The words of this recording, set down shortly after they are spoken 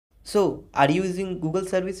So, are you using Google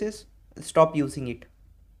services? Stop using it.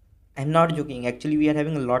 I'm not joking. Actually, we are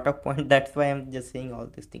having a lot of points. That's why I'm just saying all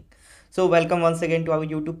this thing. So, welcome once again to our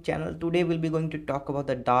YouTube channel. Today, we'll be going to talk about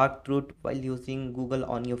the dark truth while using Google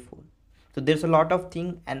on your phone. So, there's a lot of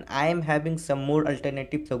things, and I am having some more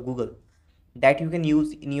alternatives of Google that you can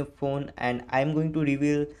use in your phone. And I'm going to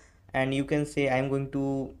reveal, and you can say, I'm going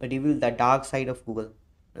to reveal the dark side of Google,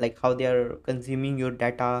 like how they are consuming your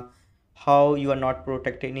data, how you are not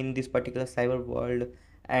protected in this particular cyber world,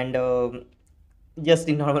 and just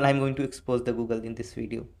in normal I'm going to expose the Google in this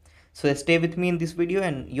video. So stay with me in this video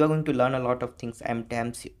and you are going to learn a lot of things. I'm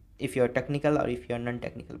damn sure if you're technical or if you're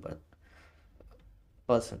non-technical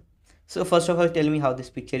person. So first of all, tell me how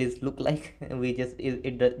this picture is look like. We just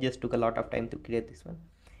just took a lot of time to create this one.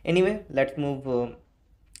 Anyway, let's move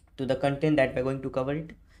to the content that we're going to cover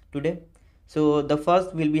it today. So the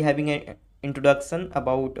first we'll be having an introduction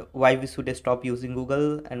about why we should stop using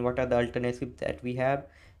Google and what are the alternatives that we have.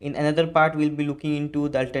 In another part, we'll be looking into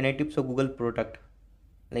the alternatives of Google product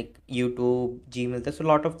like YouTube, Gmail. There's a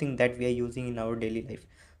lot of things that we are using in our daily life.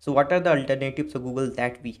 So what are the alternatives of Google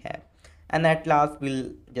that we have? And at last,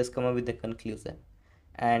 we'll just come up with the conclusion.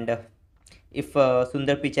 And if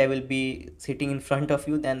Sundar Pichai will be sitting in front of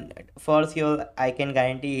you, then for sure I can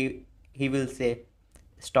guarantee he will say,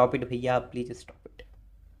 "Stop it, bhaiya, please stop it."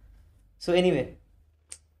 So anyway,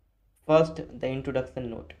 first the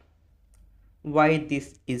introduction note. Why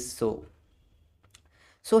this is so?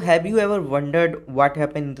 So have you ever wondered what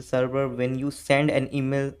happened in the server when you send an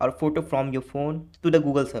email or photo from your phone to the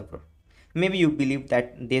Google server? Maybe you believe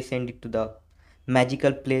that they send it to the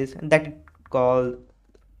magical place that it called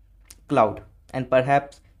cloud, and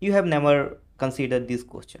perhaps you have never considered this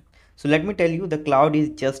question. So let me tell you, the cloud is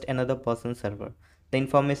just another person's server. The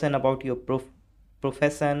information about your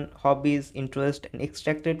profession, hobbies, interest, and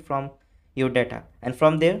extracted from your data, and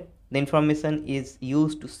from there the information is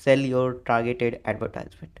used to sell your targeted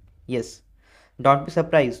advertisement. Yes, don't be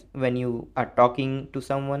surprised when you are talking to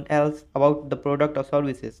someone else about the product or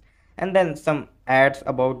services, and then some ads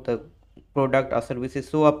about the product or services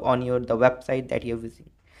show up on your the website that you're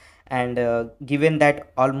visiting. And given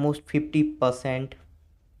that almost 50%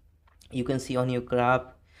 you can see on your graph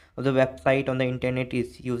of the website on the internet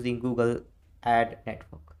is using Google ad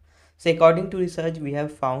network. So according to research, we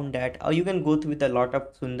have found that you can go through with a lot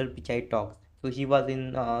of Sundar Pichai talks. So he was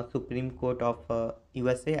in Supreme Court of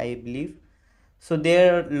USA, I believe. So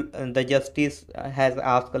there the justice has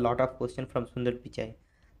asked a lot of questions from Sundar Pichai.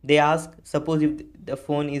 They ask, suppose if the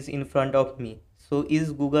phone is in front of me, so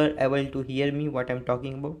is Google able to hear me what I'm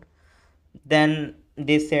talking about? Then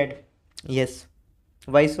they said yes.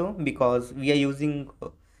 Why so? Because we are using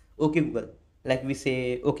OK Google. Like we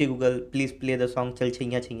say, OK Google, please play the song Chal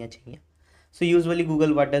Chaiya Chaiya Chaiya. So usually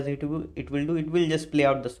Google, what does it do? It will do, it will just play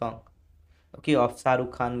out the song, okay, of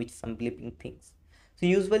Saruk Khan with some blipping things. So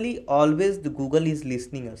usually always the Google is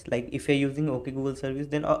listening us. Like if you're using OK Google service,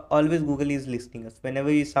 then always Google is listening us.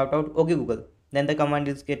 Whenever you shout out OK Google, then the command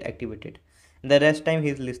is get activated. The rest time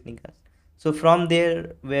he's listening us. So from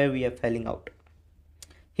there where we are falling out,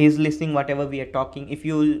 he's listening whatever we are talking. If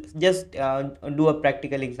you just do a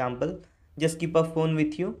practical example, just keep a phone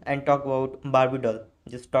with you and talk about Barbie doll,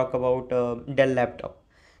 just talk about Dell laptop,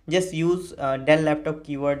 just use Dell laptop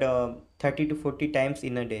keyword 30 to 40 times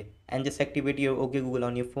in a day and just activate your OK Google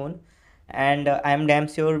on your phone. And I am damn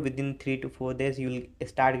sure within 3 to 4 days you will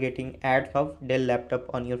start getting ads of Dell laptop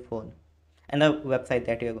on your phone and the website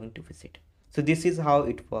that you are going to visit. So this is how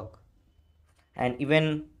it works. And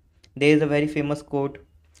even there is a very famous quote,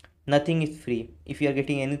 nothing is free. If you are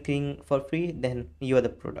getting anything for free, then you are the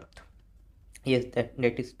product. Yes,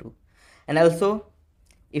 that is true. And also,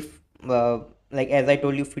 if like as I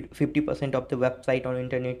told you, 50% of the website on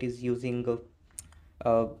internet is using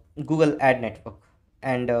uh, Google ad network,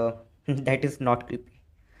 and that is not creepy.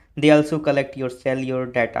 They also collect your sell your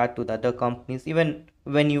data to the other companies even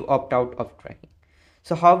when you opt out of tracking.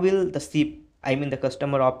 So how will the SIP, I mean the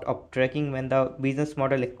customer opt of tracking when the business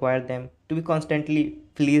model require them to be constantly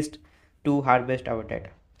pleased to harvest our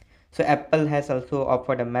data? So Apple has also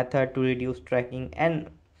offered a method to reduce tracking, and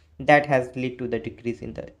that has led to the decrease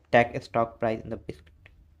in the tech stock price in the biscuit.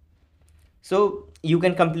 So you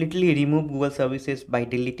can completely remove Google services by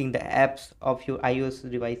deleting the apps of your iOS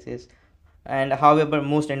devices. And however,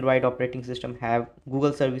 most Android operating systems have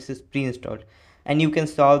Google services pre-installed, and you can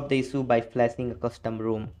solve the issue by flashing a custom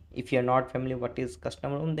ROM. If you're not familiar what is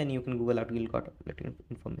custom ROM, then you can Google out, you'll got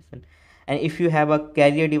information. And if you have a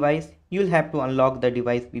carrier device, you'll have to unlock the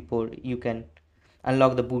device before you can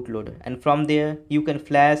unlock the bootloader, and from there you can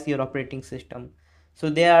flash your operating system. So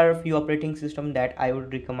there are a few operating system that I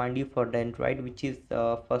would recommend you for the Android, which is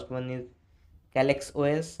first one is Calyx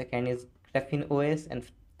OS, second is Graphene OS, and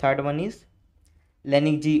third one is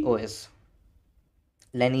Lineage OS,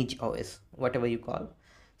 Lineage OS, whatever you call.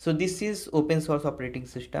 So this is open source operating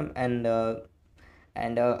system, and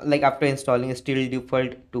like after installing, still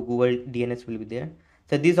default to Google DNS will be there.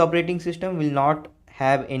 So this operating system will not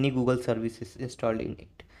have any Google services installed in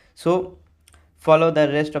it. So follow the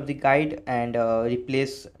rest of the guide and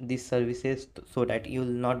replace these services so that you will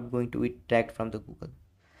not going to be tracked from the Google.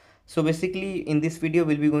 So basically in this video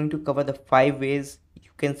we'll be going to cover the 5 ways you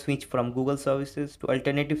can switch from Google services to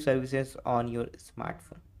alternative services on your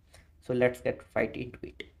smartphone. So let's get right into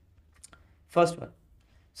it. First one,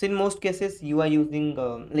 so in most cases you are using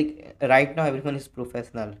like right now everyone is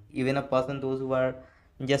professional, even a person those who are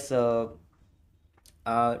just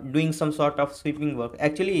doing some sort of sweeping work.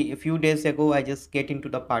 Actually a few days ago I just get into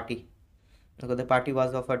the party. So the party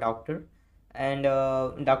was of a doctor, and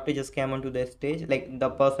doctor just came onto the stage. Like the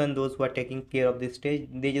person, those who are taking care of the stage,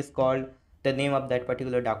 they just called the name of that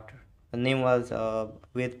particular doctor. The name was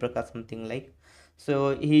Ved Prakash, something like.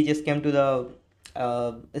 So he just came to the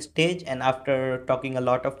stage, and after talking a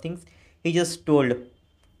lot of things, he just told,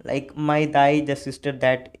 like my dai, the sister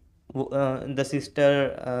that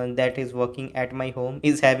is working at my home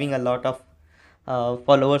is having a lot of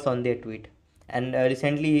followers on their tweet, and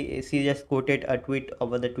recently she just quoted a tweet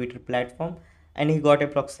over the Twitter platform, and he got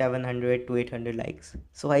approx 700 to 800 likes.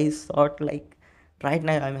 So I thought, like, right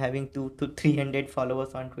now I'm having 2 to 300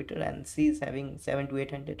 followers on Twitter, and she is having 7 to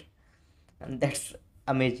 800, and that's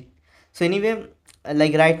amazing. So anyway,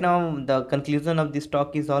 like right now the conclusion of this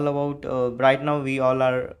talk is all about right now we all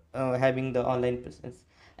are having the online presence,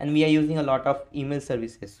 and we are using a lot of email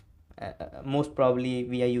services. Most probably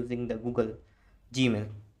we are using the Google Gmail.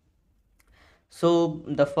 So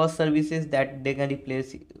the first services that they can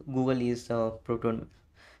replace Google is Proton.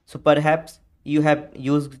 So perhaps you have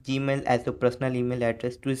used Gmail as your personal email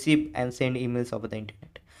address to receive and send emails over the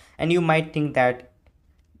internet, and you might think that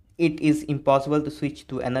it is impossible to switch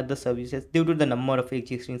to another services due to the number of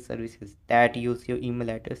existing services that use your email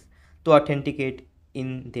address to authenticate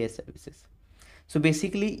in their services. So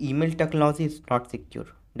basically, email technology is not secure.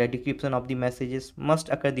 The decryption of the messages must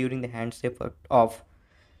occur during the handshake of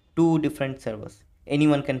two different servers.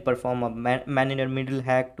 Anyone can perform a man in the middle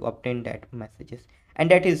hack to obtain that messages,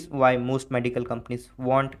 and that is why most medical companies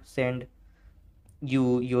won't send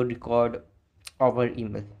you your record over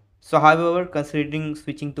email. So however, considering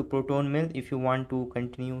switching to Proton Mail if you want to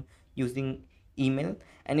continue using email,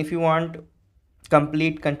 and if you want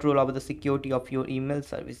complete control over the security of your email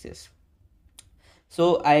services.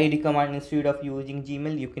 So I recommend, instead of using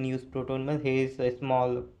Gmail, you can use Proton Mail. Here is a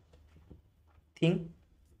small thing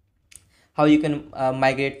how you can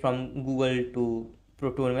migrate from Google to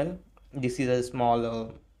Proton Mail. This is a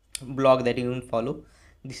small blog that you can follow.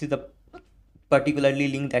 This is the particularly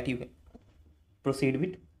link that you can proceed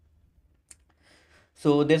with.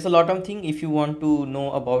 So there's a lot of thing if you want to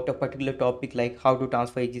know about a particular topic, like how to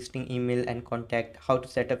transfer existing email and contact, how to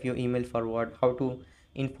set up your email forward, how to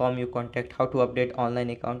inform your contact, how to update online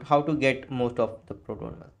account, how to get most of the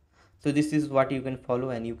Proton Mail. So this is what you can follow,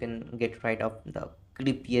 and you can get rid of the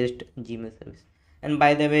creepiest Gmail service. And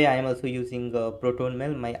by the way, I am also using Proton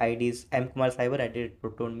Mail. My ID is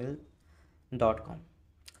mkumarcyber@protonmail.com.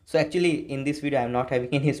 So actually in this video I am not having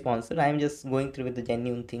any sponsor. I am just going through with the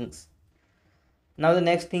genuine things. Now the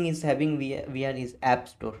next thing is having VR is App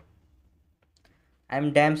Store.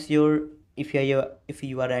 I'm damn sure if you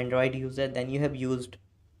are Android user, then you have used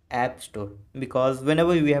App Store, because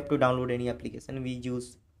whenever we have to download any application we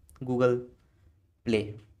use Google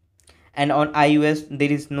Play. And on iOS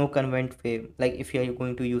there is no convenient way. Like if you are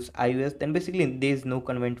going to use iOS, then basically there is no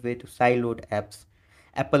convenient way to sideload apps.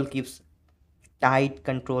 Apple keeps tight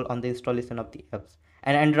control on the installation of the apps,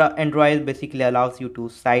 and Android basically allows you to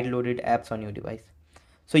side loaded apps on your device.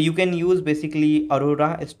 So you can use basically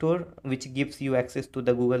Aurora Store, which gives you access to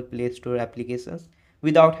the Google Play Store applications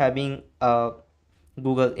without having a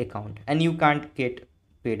Google account, and you can't get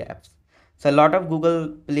paid apps. So a lot of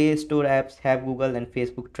Google Play Store apps have Google and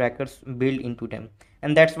Facebook trackers built into them,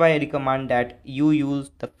 and that's why I recommend that you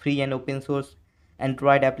use the free and open source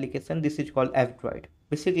Android application. This is called F-Droid.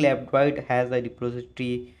 Basically, F-Droid has a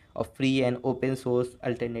repository of free and open source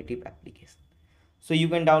alternative applications. So you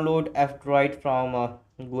can download F-Droid from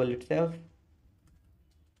Google itself.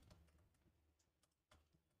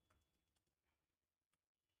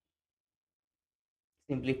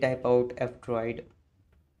 Simply type out F-Droid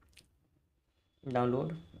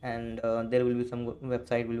download, and there will be some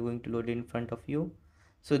website will going to load in front of you.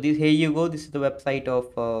 So this, here you go, this is the website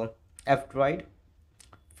of F-Droid.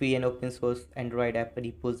 free and open source Android app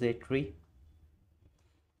repository.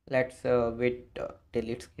 Let's wait till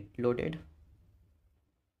it's get loaded.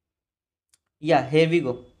 Yeah, here we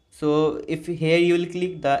go. So if here you will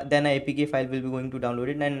click the, then a apk file will be going to download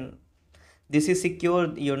it, and this is secure.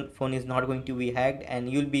 Your phone is not going to be hacked,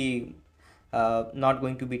 and you'll be not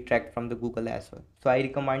going to be tracked from the Google as well. So I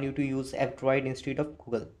recommend you to use Android instead of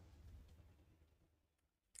Google.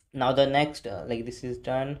 Now the next, like this is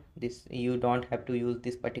done. This you don't have to use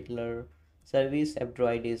this particular service.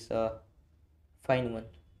 Android is a fine one.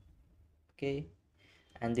 Okay,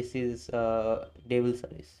 and this is devil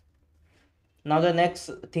service. Now the next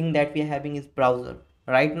thing that we are having is browser.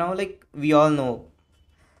 Right now, like we all know,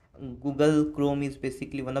 Google Chrome is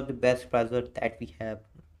basically one of the best browser that we have.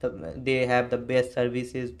 They have the best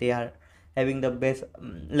services. They are having the best,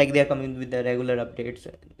 like they are coming with the regular updates.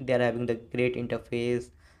 They are having the great interface.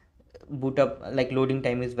 Boot up, like loading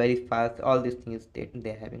time is very fast. All these things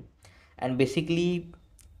they're having. And basically,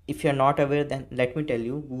 if you're not aware, then let me tell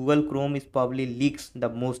you, Google Chrome is probably leaks the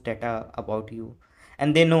most data about you,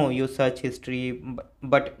 and they know your search history,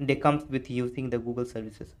 but they comes with using the Google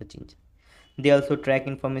services search engine. They also track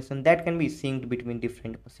information that can be synced between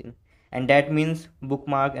different machines, and that means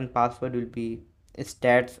bookmark and password will be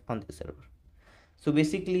stats on the server. So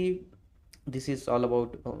basically, this is all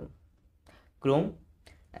about Chrome,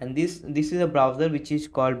 and this is a browser which is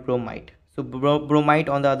called Bromite. So Bromite,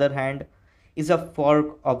 on the other hand, is a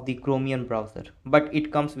fork of the Chromium browser, but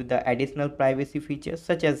it comes with the additional privacy features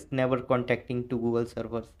such as never contacting to Google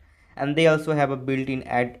servers, and they also have a built-in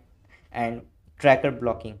ad and tracker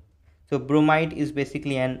blocking. So Bromite is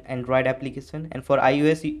basically an Android application, and for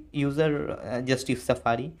iOS user, just use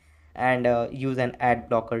Safari and use an ad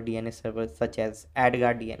blocker DNS server such as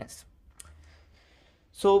AdGuard DNS.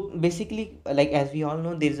 So basically, like as we all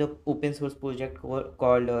know, there is a open source project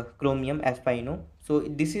called Chromium, as I know. So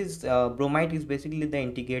this is Bromite is basically the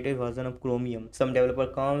integrated version of Chromium. Some developer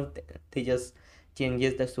comes, they just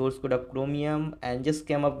changes the source code of Chromium and just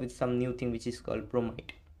came up with some new thing which is called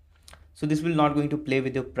Bromite. So this will not going to play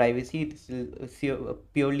with your privacy. This is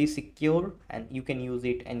purely secure, and you can use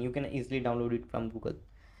it, and you can easily download it from Google.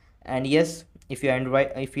 And yes, if you're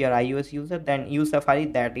Android, if you are iOS user, then use Safari.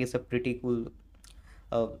 That is a pretty cool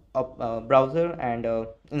browser,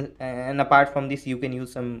 and apart from this, you can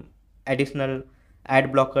use some additional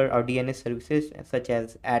ad blocker or DNS services such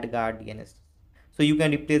as AdGuard DNS. So you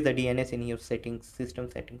can replace the DNS in your settings,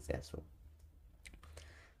 system settings as well.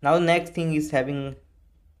 Now next thing is having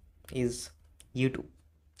is YouTube.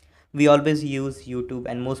 We always use YouTube,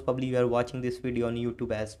 and most probably you are watching this video on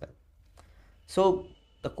YouTube as well. So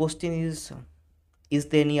the question is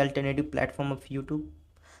there any alternative platform of YouTube?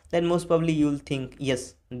 Then most probably you'll think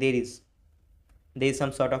yes, there is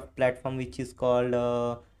some sort of platform which is called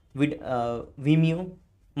Vimeo.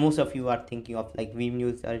 Most of you are thinking of like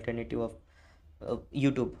Vimeo is the alternative of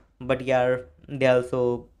YouTube, but yeah, they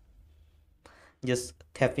also just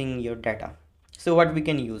thefting your data. So what we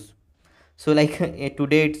can use? So like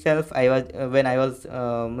today itself, I was when I was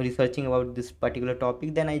researching about this particular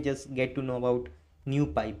topic, then I just get to know about new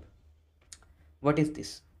pipe. What is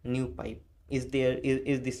this new pipe? Is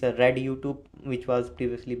this a red YouTube which was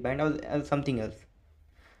previously banned, or something else?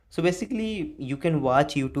 So basically, you can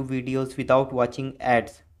watch YouTube videos without watching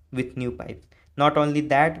ads with new pipes. Not only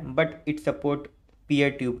that, but it support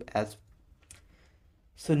PeerTube as.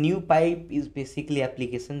 So new pipe is basically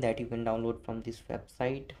application that you can download from this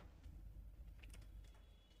website.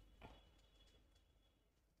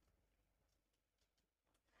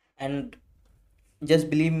 And just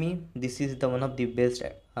believe me, this is the one of the best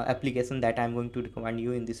application that I'm going to recommend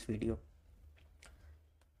you in this video.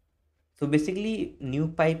 So basically, new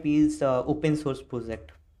pipe is open source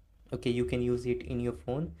project. Okay, you can use it in your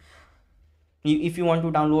phone. If you want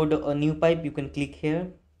to download a new pipe, you can click here,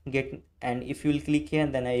 get, and if you will click here,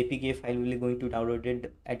 then a apk file will be going to download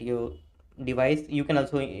it at your device. You can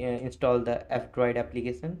also install the F-Droid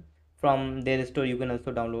application from their store. You can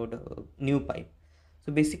also download new pipe.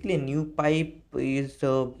 So basically, a new pipe is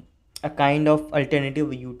a kind of alternative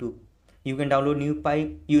of YouTube. You can download new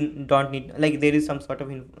pipe. You don't need, like, there is some sort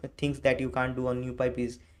of things that you can't do on new pipe.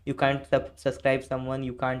 Is you can't subscribe someone,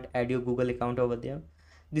 you can't add your Google account over there.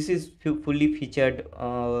 This is fully featured,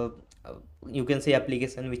 you can say,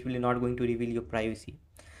 application which will not going to reveal your privacy.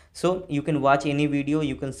 So you can watch any video,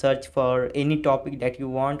 you can search for any topic that you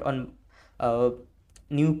want on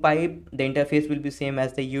new pipe. The interface will be same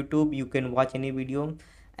as the YouTube. You can watch any video,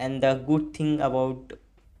 and the good thing about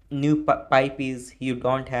new pipe is you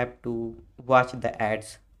don't have to watch the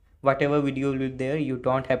ads. Whatever video will be there, you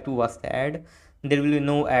don't have to watch the ad. There will be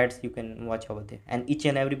no ads, you can watch over there, and each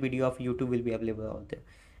and every video of YouTube will be available out there.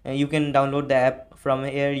 You can download the app from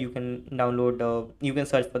here. You can download, you can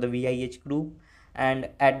search for the VIH group, and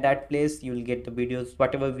at that place you will get the videos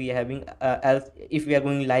whatever we are having. As if we are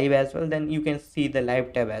going live as well, then you can see the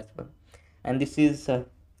live tab as well. And this is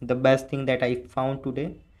the best thing that I found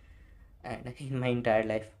today and in my entire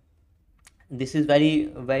life. This is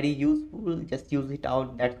very useful. Just use it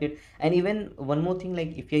out, that's it. And even one more thing,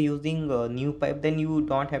 like if you're using new pipe, then you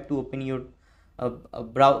don't have to open your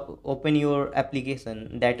open your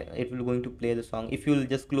application that it will going to play the song. If you'll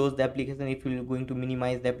just close the application, if you're going to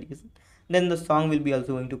minimize the application, then the song will be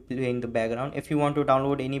also going to play in the background. If you want to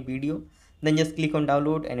download any video, then just click on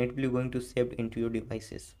download and it will be going to save into your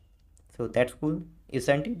devices. So that's cool,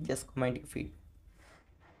 isn't it? Just comment your feed.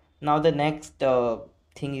 Now the next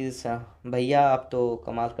thing is, भैया आप तो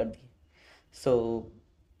कमाल कर दिए. So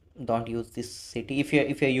don't use this city. If you're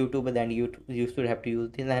a YouTuber, then you should have to use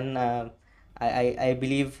this. And I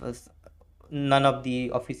believe none of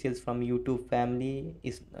the officials from YouTube family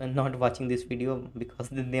is not watching this video because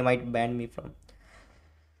they might ban me from.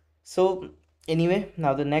 So anyway,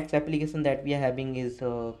 now the next application that we are having is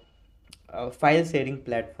a file sharing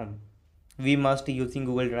platform. We must using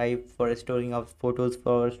Google Drive for storing of photos,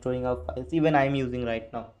 for storing of files. Even I'm using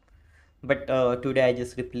right now. But today I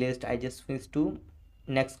just switched to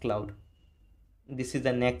Nextcloud. This is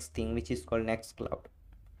the next thing which is called Nextcloud.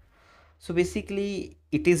 So basically,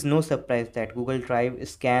 it is no surprise that Google Drive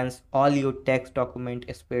scans all your text, document,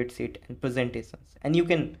 spreadsheet, and presentations, and you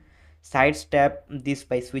can sidestep this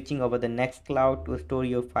by switching over the Nextcloud to store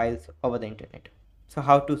your files over the internet. So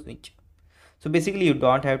how to switch? So basically, you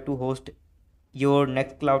don't have to host your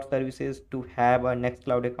Nextcloud services to have a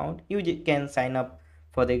Nextcloud account. You can sign up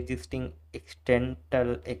for the existing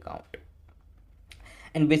external account.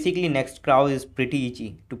 And basically, Nextcloud is pretty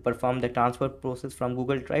easy to perform the transfer process from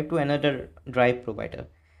Google Drive to another drive provider.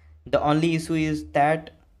 The only issue is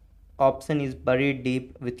that option is buried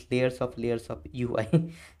deep with layers of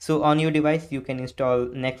UI. So on your device, you can install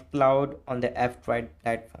Nextcloud on the F-Droid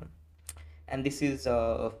platform. And this is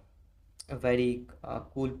a very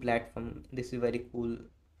cool platform. This is very cool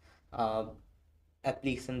uh,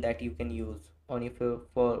 application that you can use on your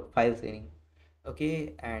for file sharing.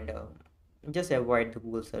 Okay, and just avoid the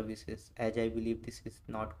Google services, as I believe this is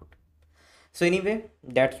not good. So anyway,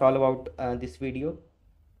 that's all about this video.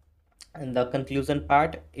 And the conclusion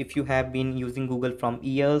part, if you have been using Google from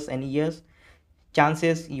years and years,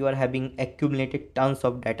 chances you are having accumulated tons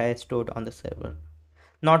of data stored on the server.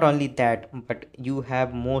 Not only that, but you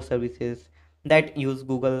have more services that use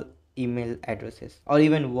Google email addresses, or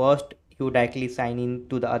even worst, you directly sign in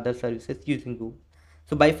to the other services using Google.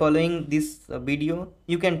 So by following this video,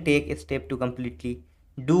 you can take a step to completely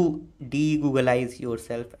do de-Googleize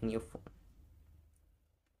yourself and your phone.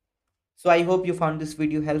 So I hope you found this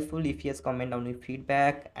video helpful. If yes, comment down your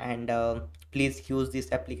feedback, and please use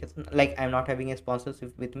this application. Like, I'm not having a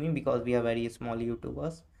sponsorship with me because we are very small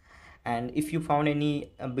YouTubers. And if you found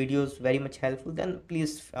any videos very much helpful, then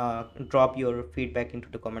please drop your feedback into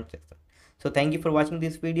the comment section. So thank you for watching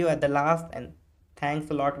this video at the last, and thanks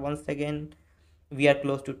a lot once again. We are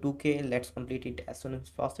close to 2K. Let's complete it as soon as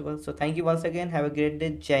possible. So thank you once again. Have a great day.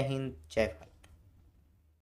 Jai Hind, Jai Bharat.